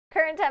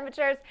current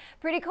temperatures.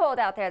 Pretty cold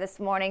out there this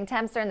morning.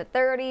 Temps are in the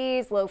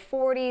 30s, low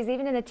 40s,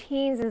 even in the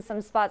teens in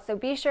some spots. So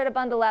be sure to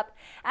bundle up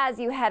as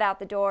you head out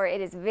the door.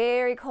 It is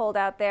very cold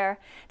out there.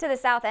 To the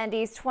south end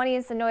east, 20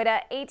 in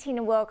Sonoyta, 18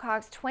 in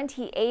Wilcox,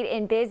 28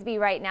 in Bisbee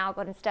right now.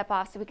 Go ahead and step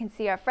off so we can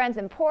see our friends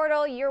in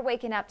Portal. You're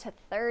waking up to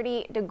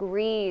 30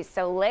 degrees,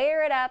 so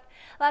layer it up.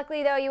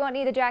 Luckily, though, you won't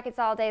need the jackets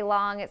all day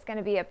long. It's going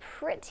to be a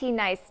pretty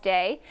nice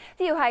day.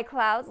 Few high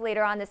clouds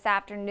later on this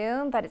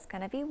afternoon, but it's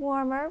going to be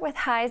warmer with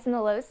highs in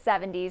the low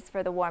 70s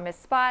for the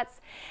warmest spots.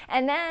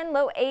 And then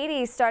low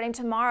 80s starting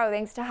tomorrow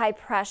thanks to high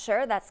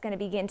pressure. That's going to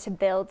begin to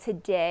build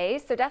today.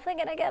 So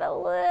definitely going to get a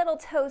little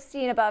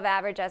toasty and above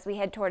average as we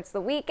head towards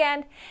the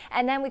weekend.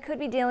 And then we could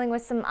be dealing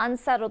with some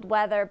unsettled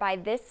weather by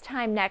this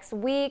time next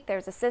week.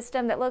 There's a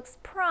system that looks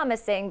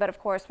promising, but of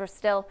course we're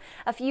still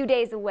a few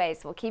days away,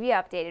 so we'll keep you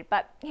updated.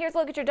 But here's a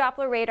look at your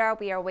Doppler radar.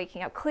 We are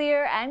waking up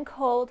clear and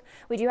cold.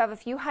 We do have a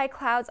few high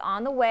clouds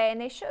on the way,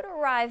 and they should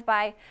arrive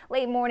by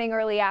late morning,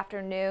 early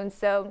afternoon,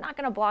 so not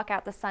going to block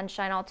out the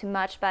sunshine all too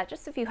much, but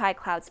just a few high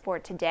clouds for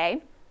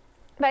today.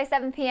 By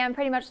 7 p.m.,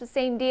 pretty much the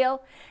same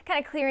deal,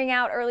 kind of clearing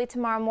out early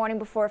tomorrow morning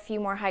before a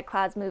few more high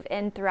clouds move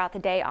in throughout the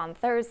day on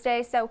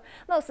Thursday, so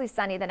mostly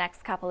sunny the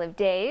next couple of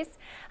days.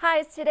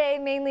 Highs today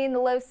mainly in the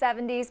low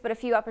 70s, but a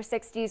few upper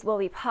 60s will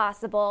be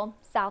possible.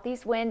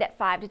 Southeast wind at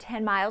 5 to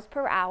 10 miles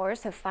per hour,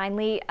 so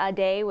finally a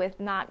day with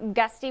not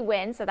gusty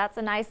wind, so that's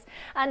a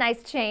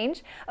nice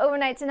change.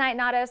 Overnight tonight,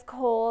 not as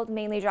cold,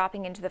 mainly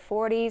dropping into the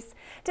 40s.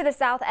 To the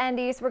south and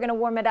east, we're going to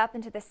warm it up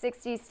into the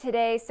 60s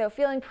today, so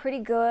feeling pretty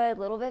good, a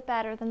little bit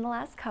better than the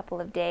last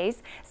couple of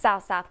days.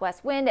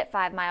 South-southwest wind at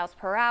 5 miles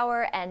per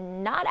hour,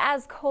 and not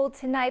as cold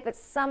tonight, but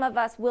some of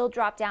us will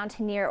drop down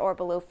to near or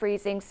below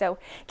freezing, so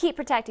keep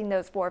protecting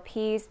those 4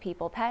 P's: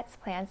 people, pets,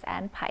 plants,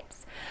 and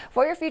pipes.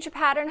 For your future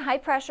pattern, high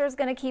pressure is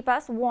going to keep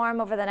us warm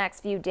over the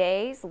next few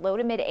days, low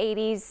to mid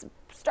 80s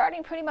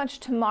starting pretty much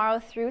tomorrow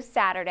through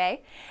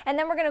Saturday, and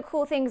then we're going to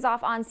cool things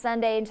off on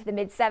Sunday into the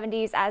mid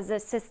 70s as the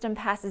system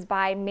passes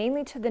by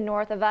mainly to the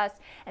north of us,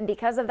 and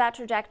because of that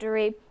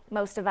trajectory,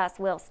 most of us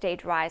will stay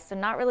dry, so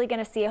not really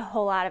going to see a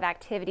whole lot of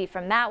activity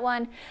from that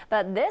one.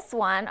 But this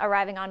one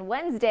arriving on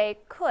Wednesday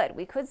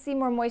we could see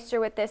more moisture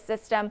with this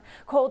system,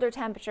 colder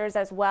temperatures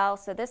as well.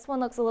 So this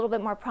one looks a little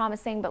bit more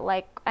promising, but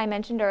like I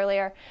mentioned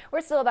earlier, we're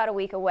still about a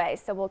week away,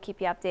 so we'll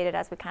keep you updated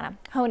as we kind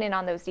of hone in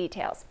on those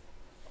details.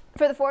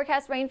 For the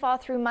forecast, rainfall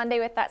through Monday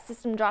with that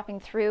system dropping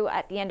through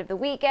at the end of the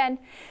weekend.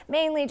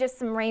 Mainly just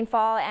some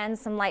rainfall and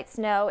some light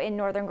snow in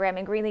northern Graham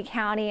and Greeley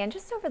County and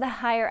just over the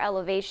higher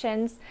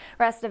elevations.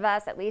 Rest of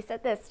us, at least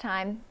at this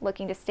time,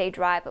 looking to stay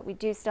dry, but we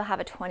do still have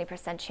a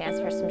 20% chance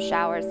for some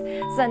showers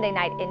Sunday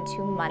night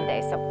into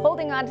Monday. So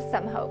holding on to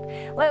some hope.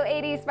 Low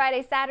 80s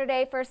Friday,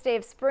 Saturday. First day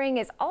of spring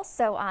is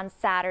also on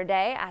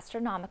Saturday,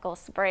 astronomical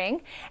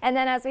spring. And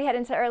then as we head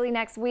into early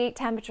next week,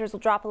 temperatures will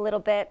drop a little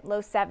bit, low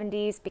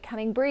 70s,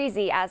 becoming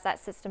breezy as that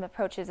system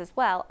approaches as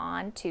well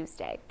on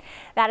Tuesday.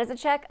 That is a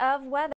check of weather.